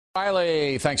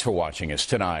Riley, thanks for watching us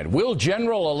tonight. Will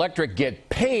General Electric get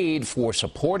paid for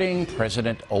supporting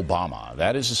President Obama?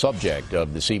 That is the subject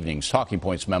of this evening's Talking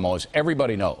Points memo. As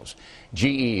everybody knows,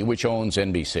 GE, which owns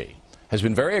NBC, has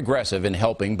been very aggressive in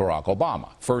helping Barack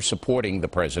Obama, first supporting the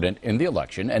president in the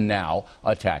election and now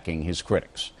attacking his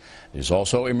critics. There's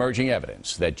also emerging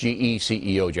evidence that GE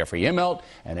CEO Jeffrey Immelt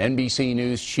and NBC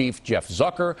News chief Jeff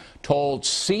Zucker told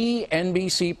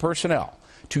CNBC personnel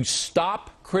to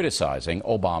stop criticizing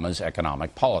Obama's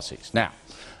economic policies. Now,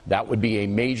 that would be a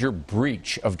major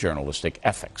breach of journalistic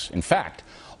ethics. In fact,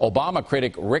 Obama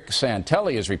critic Rick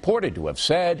Santelli is reported to have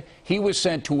said he was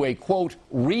sent to a, quote,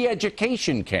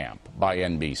 re-education camp by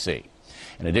NBC.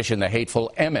 In addition, the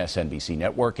hateful MSNBC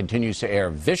network continues to air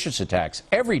vicious attacks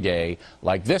every day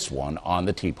like this one on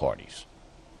the Tea Parties.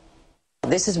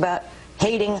 This is about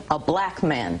hating a black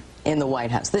man in the White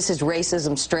House. This is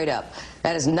racism straight up.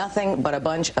 That is nothing but a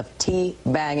bunch of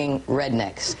tea-bagging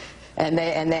rednecks. And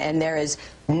there is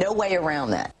no way around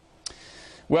that.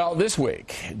 Well, this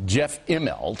week, Jeff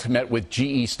Immelt met with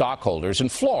GE stockholders in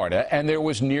Florida, and there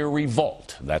was near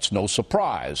revolt. That's no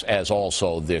surprise, as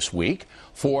also this week,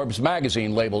 Forbes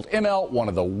magazine labeled Immelt one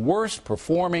of the worst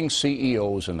performing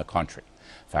CEOs in the country.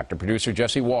 Factor producer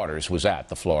Jesse Waters was at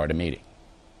the Florida meeting.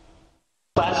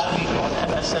 Last week on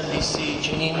MSNBC,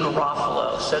 Janine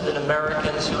Garofalo said that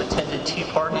Americans who attended tea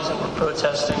parties and were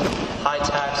protesting high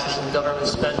taxes and government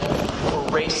spending were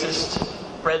racist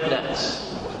rednecks.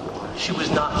 She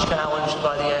was not challenged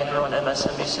by the anchor on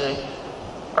MSNBC.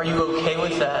 Are you okay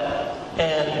with that?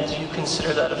 And do you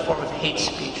consider that a form of hate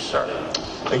speech, sir?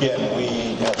 Again,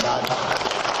 we have not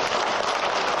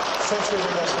censored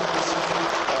MSNBC.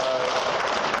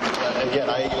 Again,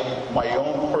 my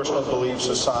own personal beliefs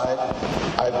aside,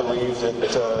 I believe that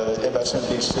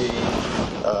MSNBC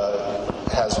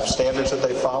has standards that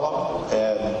they follow,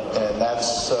 and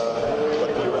that's what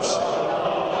viewers see.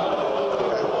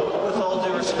 With all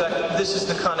due respect, this is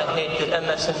the kind of hate that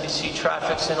MSNBC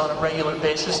traffics in on a regular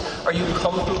basis. Are you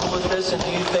comfortable with this, and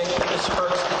do you think that this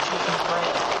hurts the GE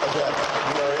brand? Again,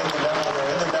 we're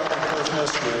in the network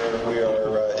business. We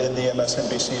are in the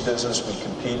MSNBC business. We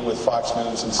compete with Fox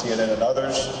News and CNN and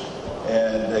others.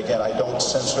 And again, I don't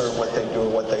censor what they do or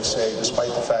what they say, despite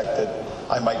the fact that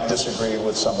I might disagree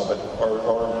with some of it, or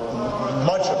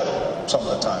much of it, some of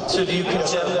the time. So do you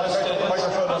condemn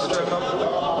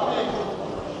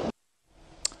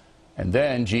And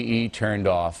then GE turned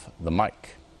off the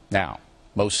mic. Now,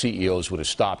 most CEOs would have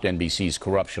stopped NBC's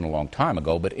corruption a long time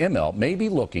ago, but Immelt may be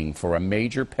looking for a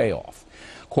major payoff.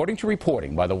 According to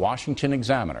reporting by the Washington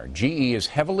Examiner, GE is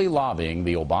heavily lobbying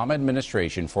the Obama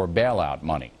administration for bailout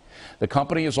money. The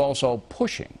company is also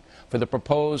pushing for the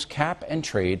proposed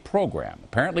cap-and-trade program.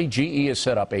 Apparently, GE has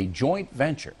set up a joint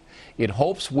venture it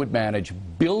hopes would manage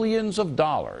billions of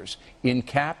dollars in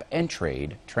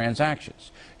cap-and-trade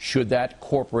transactions, should that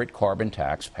corporate carbon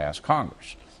tax pass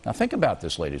Congress. Now, think about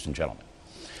this, ladies and gentlemen.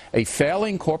 A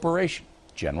failing corporation,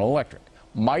 General Electric,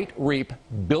 might reap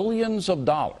billions of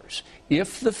dollars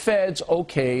if the feds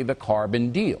okay the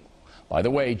carbon deal. By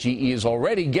the way, GE is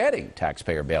already getting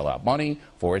taxpayer bailout money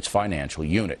for its financial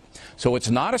unit. So it's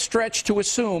not a stretch to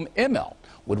assume Immelt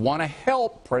would want to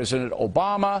help President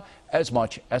Obama as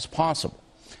much as possible.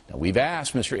 Now, we've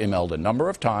asked Mr. Immelt a number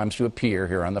of times to appear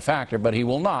here on The Factor, but he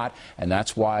will not, and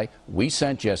that's why we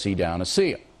sent Jesse down to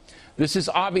see him. This is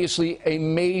obviously a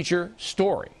major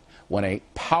story when a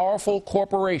powerful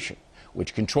corporation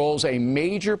which controls a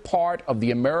major part of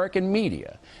the American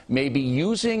media, may be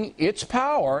using its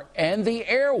power and the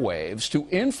airwaves to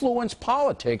influence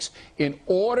politics in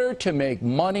order to make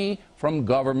money from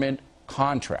government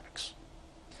contracts.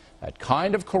 That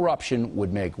kind of corruption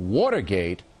would make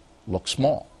Watergate look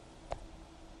small.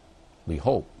 We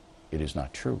hope it is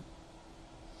not true.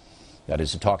 That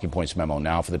is the Talking Points memo.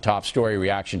 Now, for the top story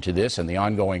reaction to this and the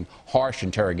ongoing harsh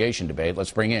interrogation debate,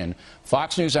 let's bring in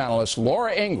Fox News analyst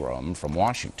Laura Ingraham from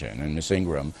Washington. And Ms.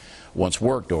 Ingraham once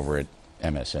worked over at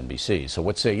MSNBC. So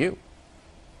what say you?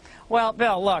 Well,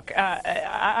 Bill, look,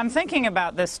 I'm thinking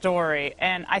about this story,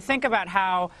 and I think about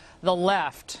how the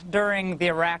left during the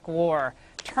Iraq War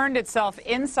turned itself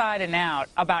inside and out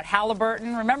about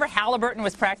Halliburton. Remember, Halliburton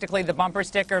was practically the bumper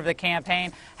sticker of the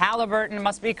campaign. Halliburton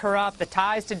must be corrupt, the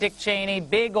ties to Dick Cheney,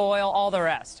 big oil, all the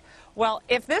rest. Well,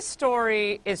 if this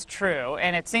story is true,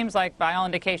 and it seems like by all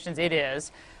indications it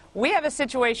is, we have a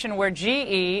situation where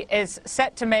GE is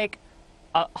set to make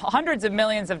hundreds of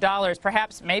millions of dollars,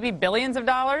 perhaps maybe billions of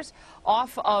dollars,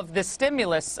 off of the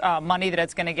stimulus money that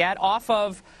it's going to get, off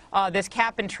of this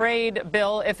cap-and-trade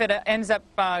bill if it ends up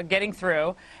getting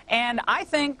through. And I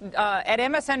think at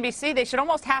MSNBC they should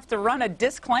almost have to run a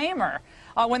disclaimer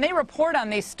when they report on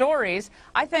these stories,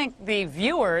 I think the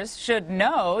viewers should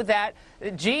know that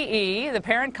GE, the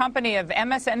parent company of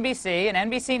MSNBC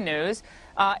and NBC News,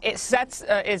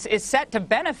 is set to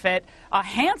benefit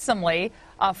handsomely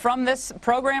from this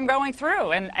program going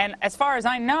through. And as far as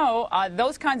I know,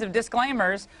 those kinds of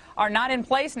disclaimers are not in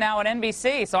place now at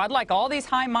NBC. So I'd like all these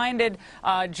high-minded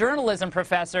journalism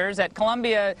professors at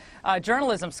Columbia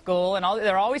Journalism School, and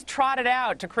they're always trotted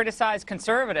out to criticize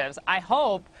conservatives. I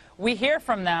hope we hear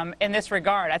from them in this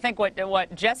regard. I think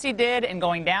what Jesse did in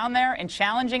going down there and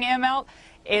challenging Immelt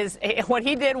is what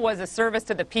he did was a service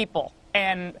to the people.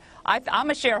 And I'm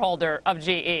a shareholder of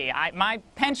GE. My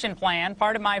pension plan,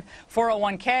 part of my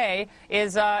 401k,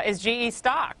 is GE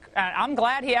stock. I'm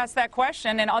glad he asked that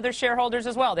question, and other shareholders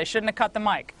as well. They shouldn't have cut the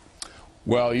mic.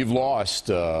 Well, you've lost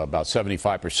about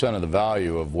 75% of the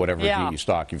value of whatever GE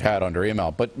stock you've had under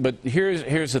Immelt. But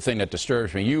here's the thing that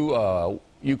disturbs me.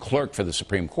 You clerked for the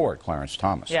Supreme Court, Clarence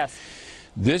Thomas. Yes.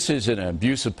 This is an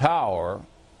abuse of power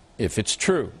if it's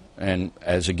true. And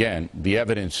as, again, the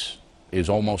evidence is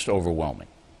almost overwhelming,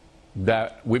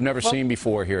 that we've never seen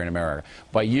before here in America.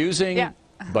 By using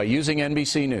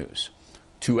NBC News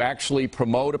to actually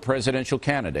promote a presidential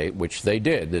candidate, which they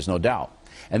did, there's no doubt,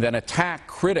 and then attack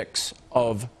critics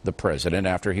of the president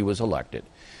after he was elected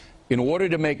in order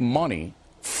to make money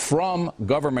from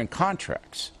government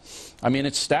contracts. I mean,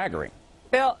 it's staggering.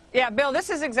 Bill, Bill, this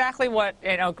is exactly what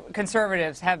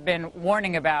conservatives have been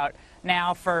warning about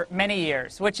now for many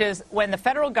years, which is when the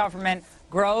federal government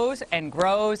grows and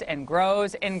grows and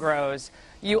grows and grows,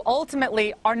 you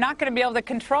ultimately are not going to be able to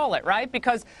control it, right?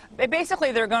 Because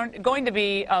basically there are going to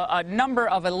be a number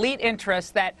of elite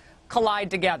interests that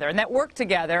collide together and that work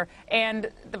together. And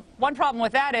the one problem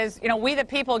with that is, we the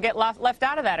people get left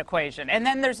out of that equation. And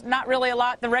then there's not really a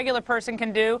lot the regular person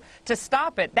can do to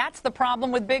stop it. That's the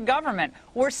problem with big government.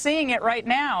 We're seeing it right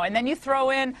now. And then you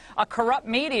throw in a corrupt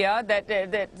media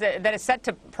that is set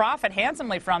to profit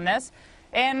handsomely from this.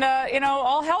 And,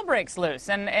 all hell breaks loose.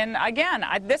 And again,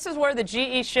 this is where the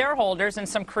GE shareholders and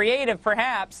some creative,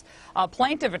 perhaps,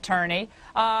 plaintiff attorney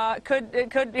could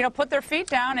put their feet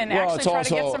down and actually try to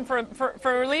get some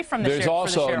for relief from the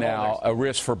shareholders. There's also now a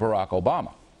risk for Barack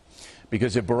Obama.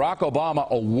 Because if Barack Obama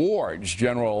awards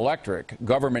General Electric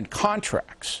government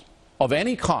contracts of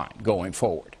any kind going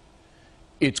forward,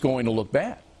 it's going to look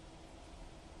bad.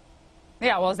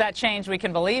 Yeah, well, is that change we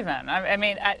can believe in? I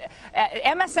mean, at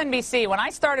MSNBC, when I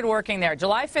started working there,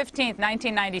 July 15th,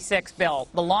 1996, Bill,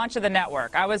 the launch of the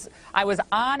network, I was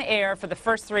on air for the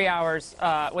first 3 hours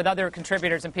with other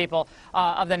contributors and people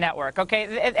of the network.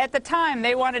 Okay, at the time,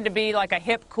 they wanted to be like a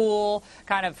hip, cool,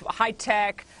 kind of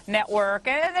high-tech network,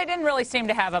 and they didn't really seem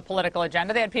to have a political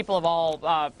agenda. They had people of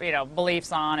all,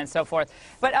 beliefs on and so forth.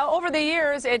 But over the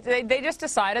years, they just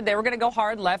decided they were going to go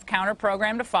hard left,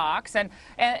 counter-program to Fox, and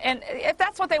if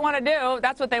that's what they want to do,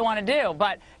 that's what they want to do.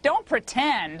 But don't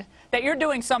pretend that you're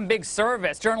doing some big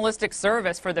service, journalistic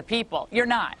service for the people. You're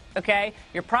not, okay?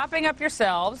 You're propping up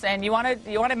yourselves, and you want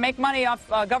to make money off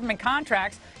government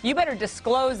contracts. You better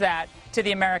disclose that to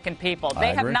the American people.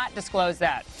 They have not disclosed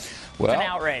that. Well, it's an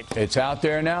outrage. It's out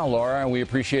there now, Laura, and we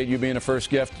appreciate you being the first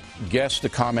guest to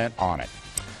comment on it.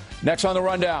 Next on The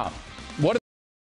Rundown.